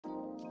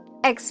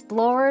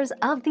Explorers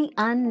of the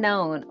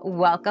unknown,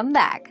 welcome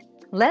back.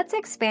 Let's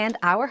expand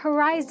our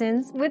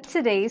horizons with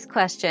today's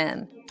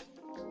question.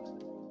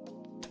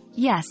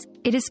 Yes,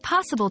 it is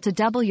possible to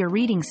double your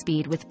reading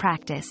speed with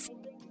practice.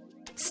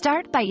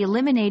 Start by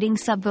eliminating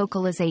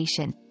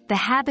subvocalization, the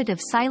habit of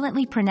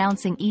silently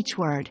pronouncing each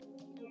word.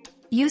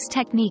 Use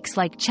techniques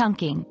like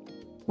chunking,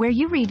 where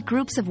you read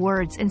groups of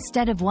words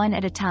instead of one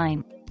at a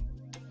time.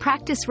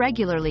 Practice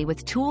regularly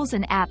with tools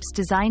and apps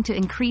designed to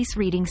increase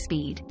reading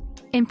speed.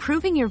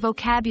 Improving your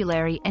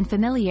vocabulary and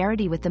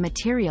familiarity with the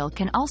material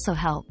can also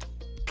help.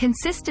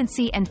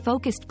 Consistency and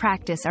focused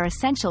practice are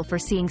essential for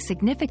seeing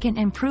significant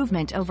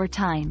improvement over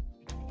time.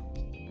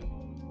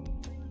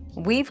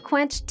 We've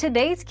quenched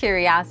today's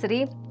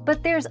curiosity,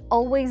 but there's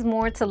always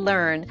more to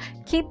learn.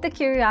 Keep the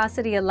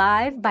curiosity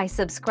alive by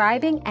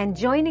subscribing and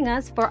joining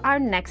us for our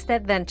next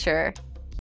adventure.